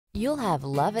You'll have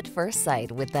love at first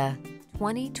sight with the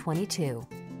 2022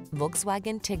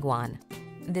 Volkswagen Tiguan.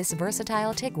 This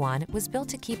versatile Tiguan was built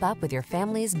to keep up with your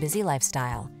family's busy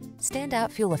lifestyle. Standout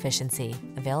fuel efficiency,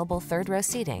 available third-row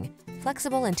seating,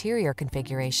 flexible interior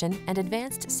configuration, and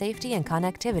advanced safety and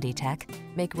connectivity tech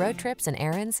make road trips and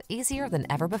errands easier than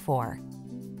ever before.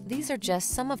 These are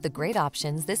just some of the great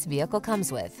options this vehicle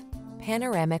comes with: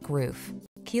 panoramic roof,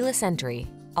 keyless entry,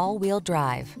 all-wheel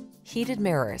drive, heated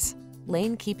mirrors,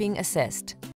 lane keeping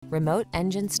assist, remote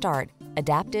engine start,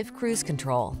 adaptive cruise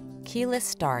control, keyless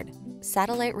start,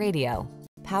 satellite radio,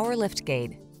 power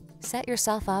liftgate. Set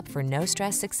yourself up for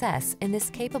no-stress success in this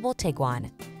capable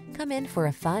Tiguan. Come in for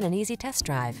a fun and easy test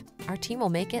drive. Our team will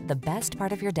make it the best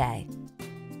part of your day.